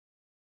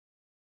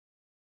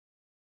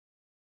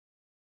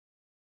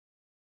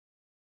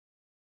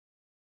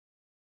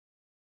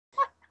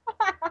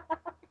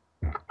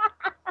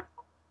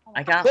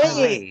I got my Wait,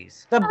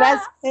 ways. the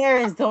best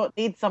players don't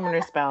need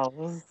summoner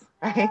spells,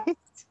 right?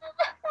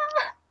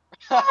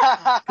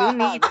 Who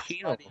needs That's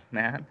heal, funny.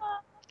 man?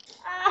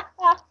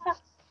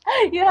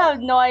 You have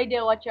no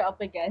idea what you're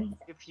up against.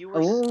 If you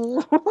were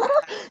Ooh.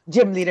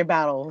 Gym leader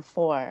battle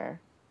 4.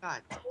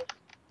 God,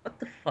 What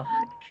the fuck?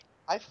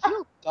 I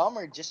feel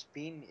dumber just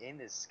being in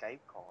this Skype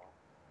call.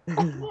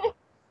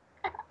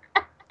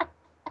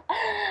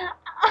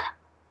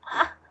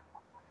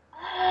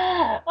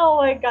 Oh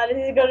my god,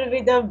 this is gonna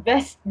be the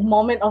best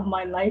moment of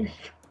my life.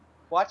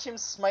 Watch him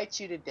smite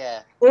you to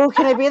death. Ooh,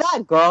 can I be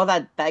that girl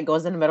that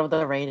goes in the middle of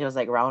the range? It was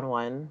like round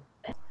 1.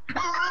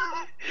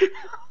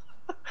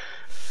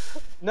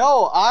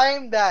 No,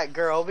 I'm that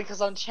girl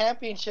because I'm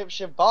championship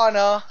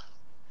Shyvana.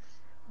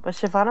 But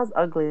Shyvana's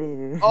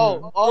ugly.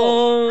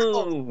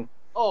 Oh,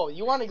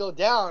 you want to go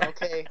down?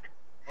 Okay.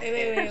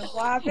 Wait,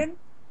 what happened?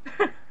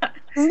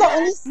 This is the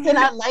only skin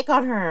I like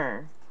on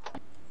her.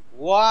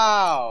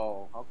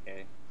 Wow.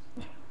 Okay.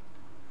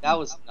 That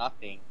was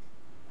nothing.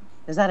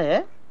 Is that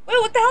it? Wait,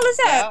 what the hell is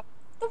that? Yeah.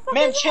 The fuck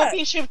Man, is that?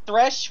 championship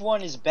Thresh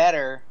one is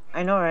better.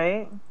 I know,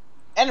 right?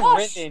 And Oh,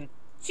 Riven.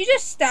 She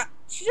just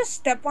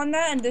step on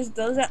that and just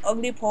does that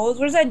ugly pose.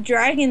 Where's that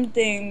dragon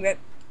thing that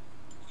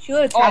she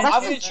would Oh, attack?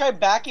 I'm gonna try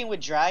backing with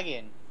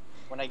Dragon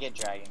when I get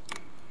Dragon.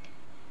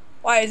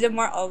 Why is it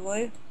more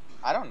ugly?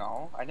 I don't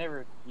know. I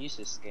never used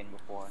this skin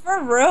before.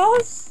 For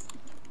reals?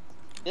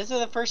 This is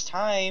the first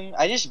time.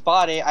 I just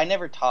bought it. I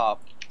never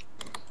topped.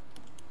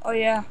 Oh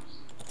yeah.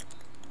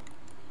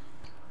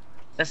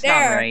 That's not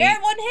There, right. there,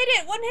 one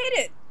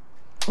hit it.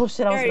 Oh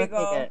shit, I was There you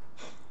gonna go. take it.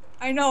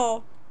 I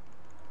know.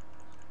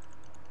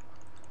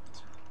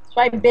 That's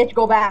right, bitch,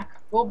 go back.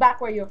 Go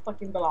back where you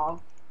fucking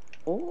belong.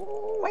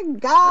 Oh my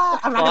god.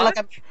 I'm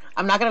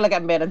not gonna look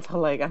at mid until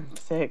like I'm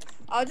 6.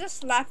 I'll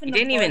just laugh in You the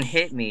didn't even bush.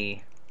 hit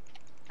me.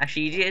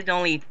 Actually, you did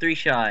only 3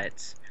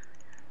 shots.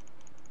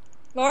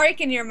 Lori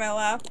can hear my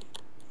laugh.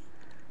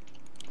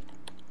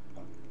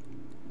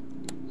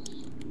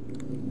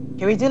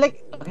 Can we do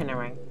like okay,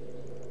 never mind.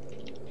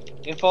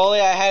 If only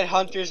I had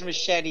Hunter's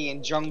Machete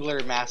and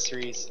Jungler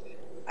Masteries.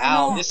 I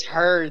Ow, know. this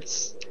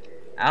hurts.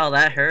 Ow,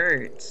 that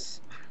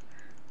hurts.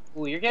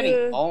 Ooh, you're getting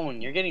Dude.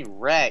 owned. You're getting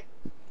wrecked.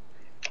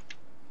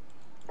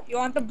 You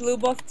want the blue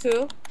buff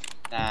too?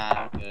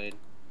 Nah, I'm good.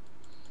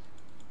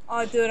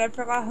 Oh dude, I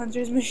forgot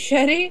Hunter's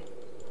machete.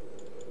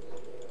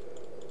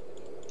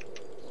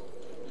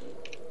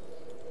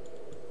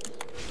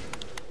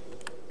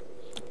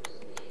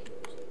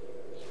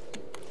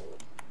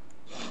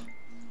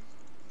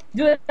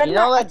 Dude, that's You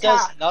know not that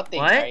does attack. nothing,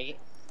 What? right?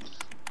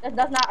 That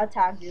does not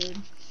attack, dude.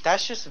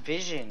 That's just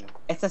vision.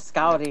 It's a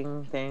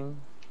scouting thing.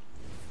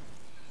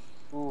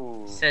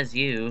 Ooh. Says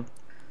you.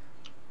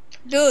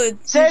 Dude,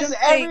 Says you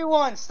just, like,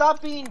 everyone,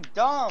 stop being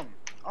dumb.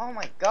 Oh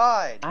my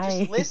god. I-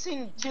 Just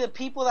listen to the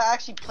people that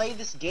actually play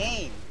this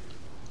game.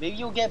 Maybe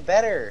you'll get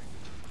better.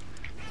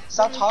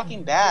 Stop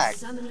talking back.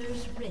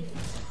 Summoner's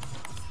Rift.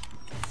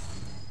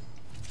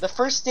 The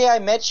first day I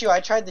met you, I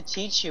tried to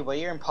teach you, but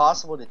you're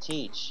impossible to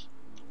teach.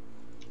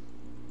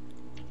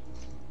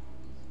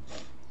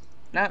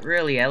 Not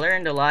really. I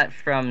learned a lot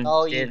from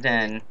Oh, you Div did.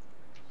 and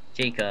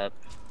Jacob.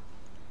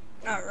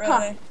 not Huh.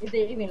 really. Is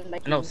they even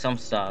like I know you? some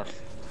stuff.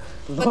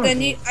 But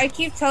then I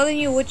keep telling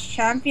you which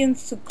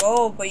champions to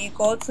go, but you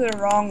go to the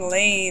wrong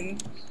lane.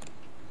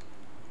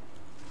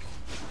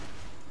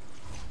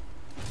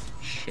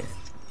 Shit.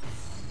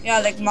 Yeah,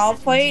 like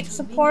Malphite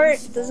support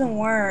doesn't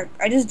work.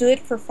 I just do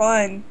it for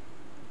fun.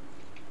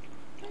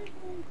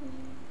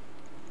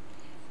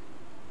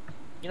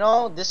 You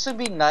know, this would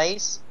be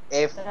nice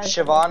if That's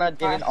Shyvana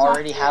didn't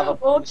already have a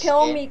Oh, blue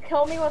kill skin.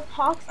 me with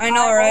Tox. I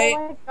know, right?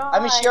 Oh my god. I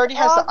mean, she already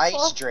has the Oh,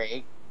 Ice so-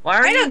 Drake. Why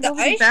are I you know the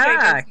moving ice drake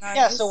back? is nice.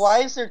 Yeah, so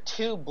why is there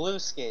 2 blue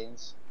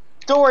skins?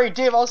 Don't worry,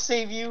 Dave, I'll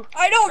save you.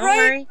 I know, Don't right?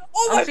 worry.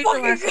 Oh I'll my take the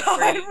fucking last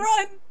god,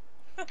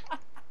 three. run!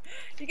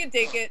 You can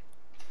take it.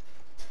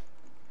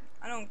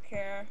 I don't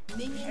care.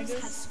 Minions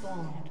have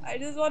spawned. I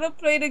just want to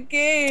play the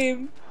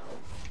game.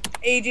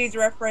 AJ's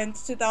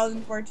reference,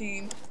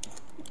 2014.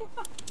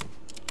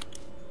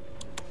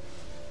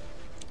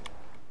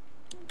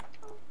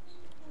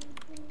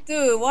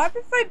 Dude, what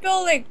if I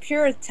build like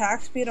pure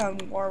attack speed on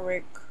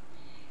Warwick?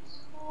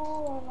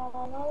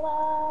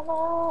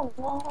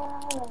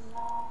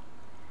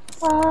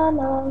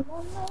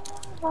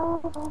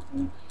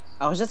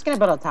 I was just gonna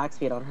build attack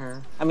speed on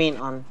her. I mean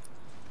on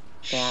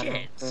Diana.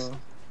 Shit. too.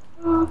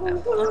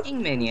 That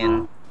fucking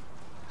minion.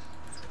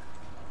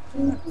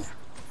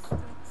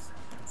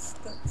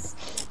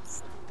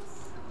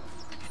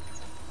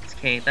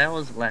 Okay, that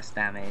was less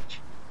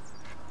damage.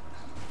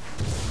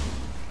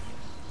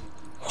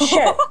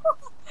 Shit.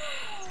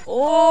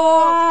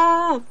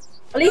 Oh!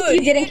 At least Dude,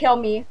 you didn't you- kill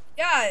me.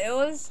 Yeah, it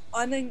was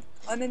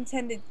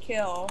unintended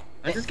kill.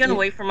 I'm just gonna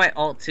wait for my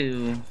ult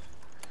to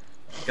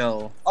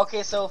go.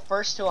 Okay, so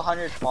first to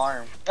 100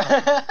 farm.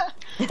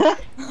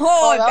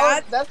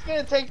 Oh, that's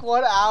gonna take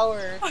 1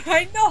 hour.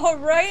 I know,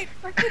 right?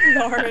 Freaking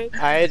Lord.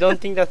 I don't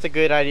think that's a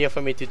good idea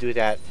for me to do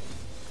that.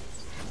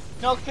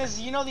 No, because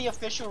you know the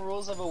official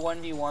rules of a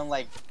 1v1,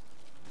 like,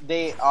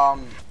 they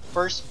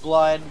first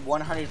blood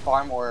 100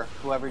 farm or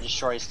whoever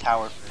destroys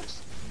tower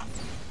first.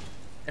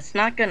 It's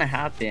not gonna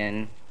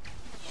happen.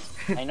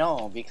 I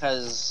know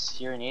because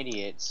you're an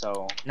idiot.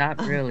 So Not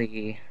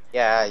really.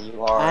 yeah,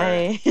 you are.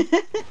 Hi.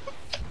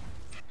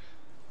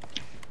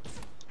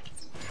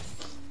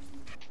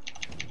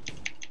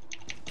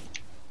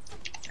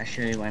 I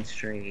should have went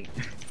straight.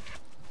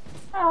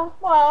 Oh,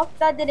 well,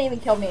 that didn't even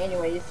kill me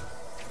anyways.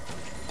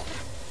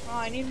 Oh,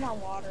 I need more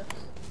water.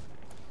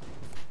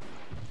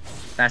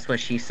 That's what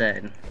she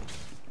said.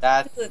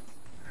 That Good.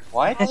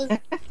 what?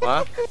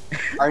 What?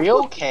 Are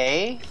you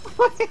okay?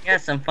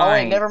 Yes, I'm Oh wait,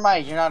 fine. never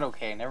mind. You're not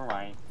okay. Never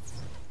mind.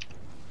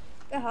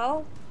 The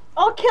hell?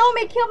 Oh, kill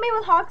me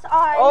with Hawk's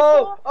Eye.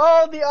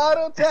 Oh, the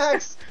auto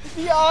attacks!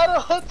 The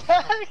auto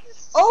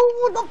attacks!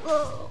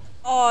 Oh,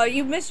 Oh,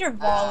 you missed your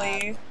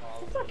volley.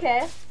 It's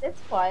okay. It's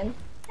fun.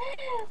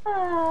 Dude,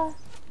 I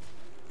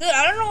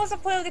don't know what's the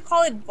point of they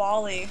call it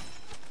volley.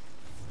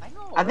 I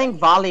know. I think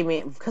volley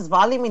because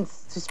volley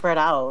means to spread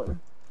out.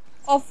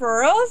 Oh, for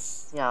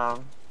reals? Yeah.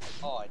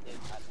 Oh, I did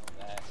not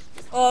know that.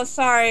 Oh,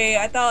 sorry.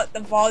 I thought the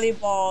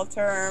volleyball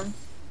term.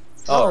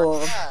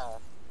 Oh. Yeah.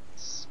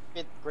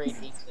 Spit great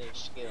English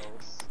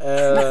skills.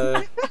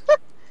 For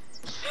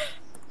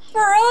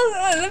reals?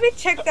 Let me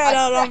check that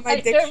out on my I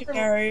never-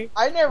 dictionary.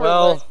 I never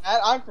Well- learned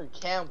that. I'm from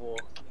Campbell.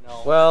 You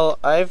know. Well,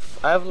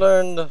 I've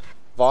learned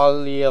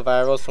volley of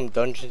arrows from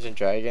Dungeons and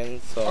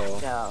Dragons, so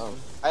Yeah.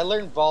 I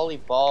learned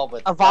volleyball,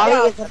 but A volley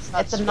Yeah, is that's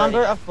it's a not number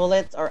spreading. of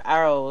bullets or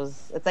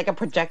arrows. It's like a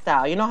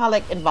projectile. You know how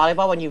like in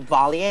volleyball when you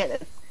volley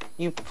it,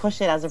 you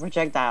push it as a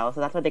projectile. So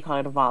that's what they call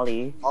it, a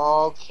volley.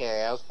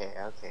 Okay.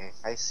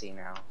 I see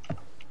now.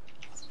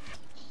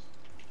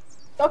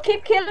 Don't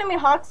keep killing me,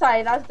 Hawk's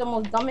Eye. That's the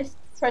most dumbest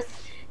person.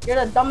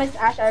 You're the dumbest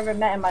Ash I ever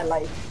met in my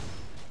life.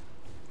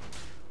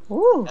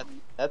 Ooh.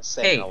 That's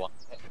saying Hey. a lot.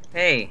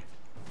 Hey.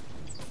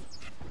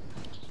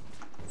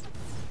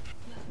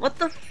 What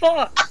the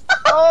fuck?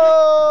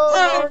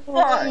 Oh!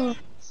 Oh,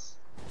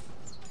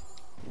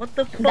 What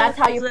the fuck? That's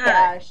how you was play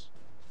that? Ash.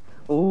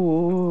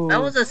 Ooh.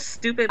 That was a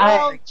stupid I-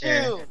 move right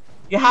there. Dude.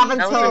 You haven't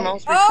That was the told.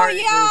 most Oh,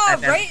 retarded yeah, move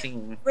I've ever right.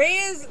 seen. Ray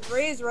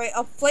is right.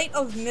 A flight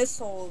of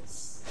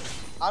missiles.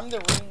 I'm the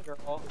ring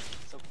girl.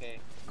 It's okay.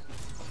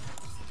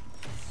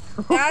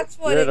 That's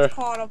what You're it's the-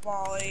 called, a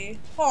volley.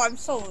 Oh, I'm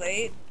so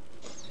late.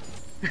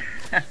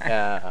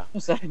 yeah.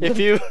 If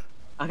you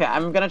Okay,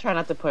 I'm gonna try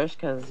not to push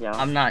because yeah.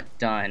 I'm not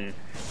done.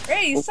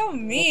 Ray, you're so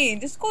mean.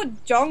 Just go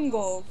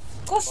jungle.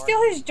 Go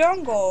steal his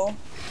jungle.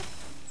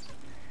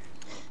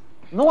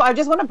 No, I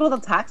just want to build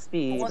attack Who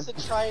speed. wants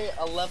to try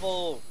a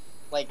level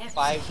like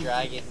 5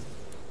 dragon?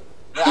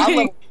 Yeah, I'm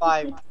level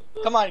 5.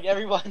 Come on,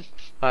 everyone.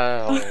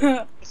 wow.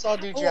 Let's all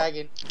do Oh.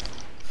 dragon.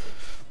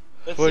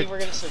 Let's see Wait. if we're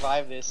gonna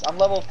survive this. I'm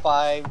level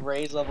 5,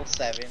 Ray's level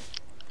 7.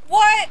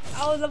 What?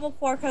 I was level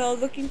 4 because I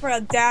was looking for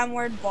a damn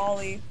word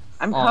volley.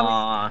 I'm coming.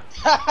 Aww.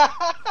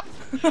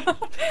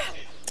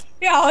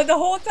 Yeah, the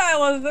whole time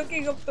I was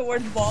looking up the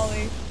word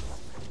volley.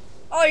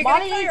 Oh, you're gonna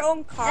Volley kill your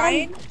own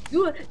kind?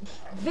 Dude,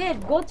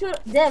 Vid, go to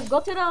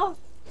the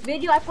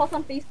video I post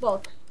on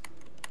Facebook.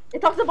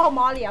 It talks about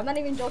Molly. I'm not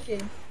even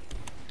joking.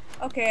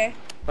 Okay.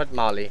 What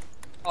Molly?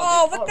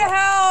 Oh, what the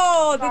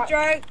hell? The Sorry.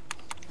 drag.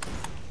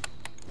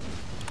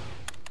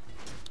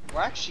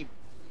 We're actually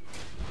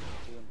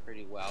doing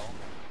pretty well.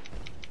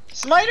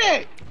 Smite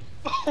it!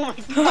 Oh my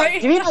god!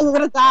 Give me that, you're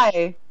gonna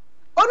die.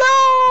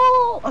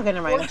 Oh no! Okay,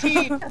 never mind.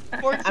 14!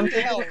 14 I'm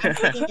taking, health. I'm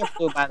taking your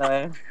food, by the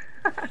way.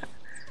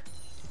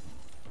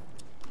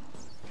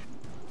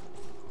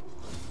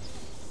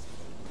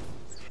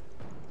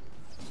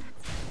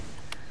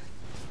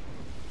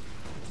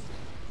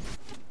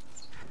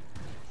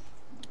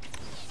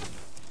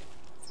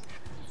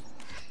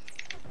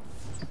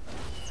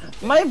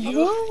 My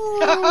blue.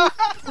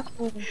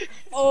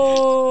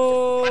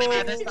 Oh.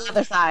 There's the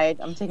other side.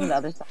 I'm taking the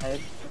other side.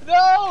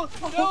 No!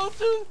 No,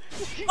 dude!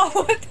 Oh,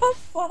 what the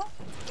fuck?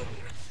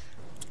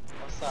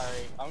 I'm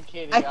sorry. I'm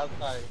kidding. I- I'm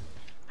sorry.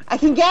 I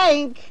can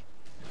gank.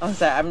 Oh,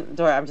 sorry.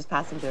 I'm just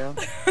passing through.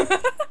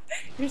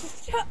 You're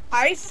such an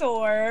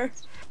eyesore.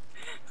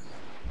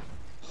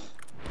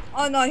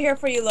 Oh no, here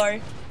for you,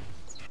 Lord.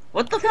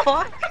 What the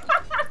fuck?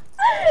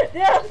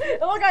 Yeah.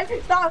 Oh my god,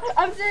 stop.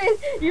 I'm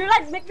serious. You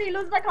like make me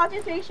lose my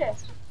concentration.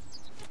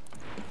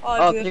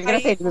 Oh, dude, you're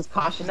gonna say lose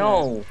cautiousness.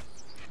 No.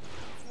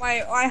 my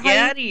Get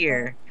out of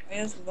here. I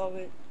just love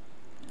it.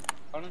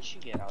 Why don't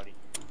you get out of here?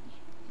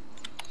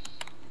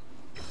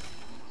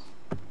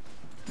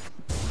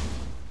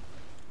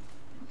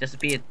 Just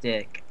be a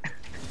dick.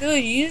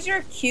 Dude, you use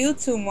your Q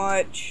too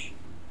much.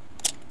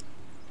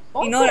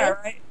 Okay. You know that,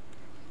 right?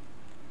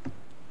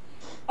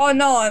 Oh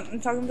no,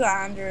 I'm talking to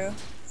Andrew.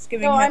 Just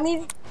giving No, him. I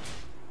mean,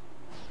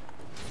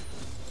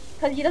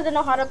 because he doesn't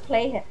know how to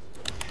play it.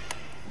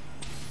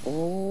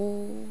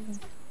 Oh.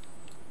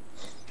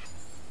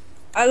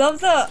 I love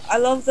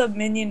the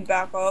minion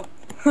backup.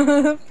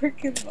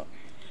 Freaking love.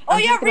 Oh I'm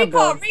yeah, just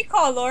gonna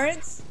recall,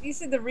 Lawrence. You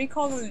said the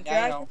recall on the Yeah, I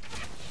dragon. know.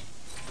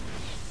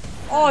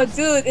 Oh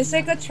dude, it's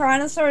like a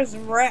Tyrannosaurus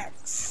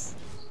Rex.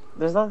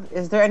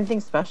 Is there anything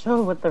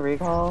special with the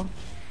recall?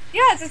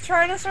 Yeah, it's a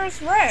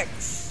Tyrannosaurus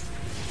Rex.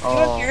 You Oh.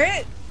 don't hear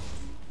it?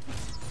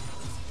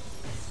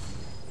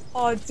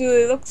 Oh,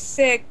 dude, it looks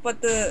sick,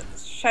 but the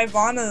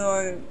Shyvana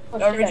one, Oh,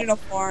 the shit. original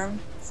form,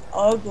 it's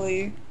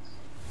ugly.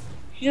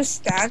 She just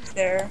stands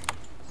there.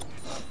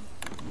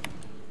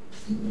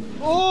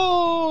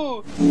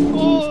 Ooh!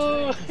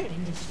 Ooh!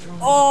 Been destroyed.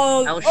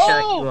 Oh, I'll oh,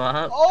 shut you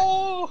up.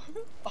 Oh!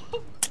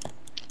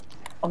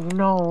 Oh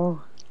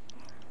no.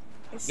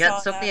 I You saw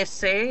got something to that.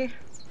 say?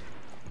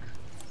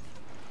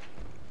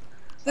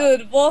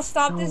 Dude, we'll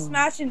stop this No.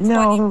 match in 20.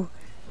 No.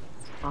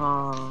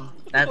 Oh.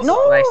 That's No,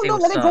 why I say no,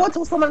 what's let it go up.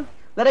 until someone.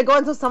 Let it go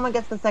until someone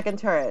gets the second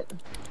turret.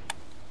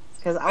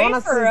 Because I Are you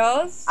want to for see.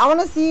 reals? I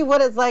want to see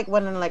what it's like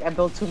when like I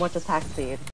build too much attack speed.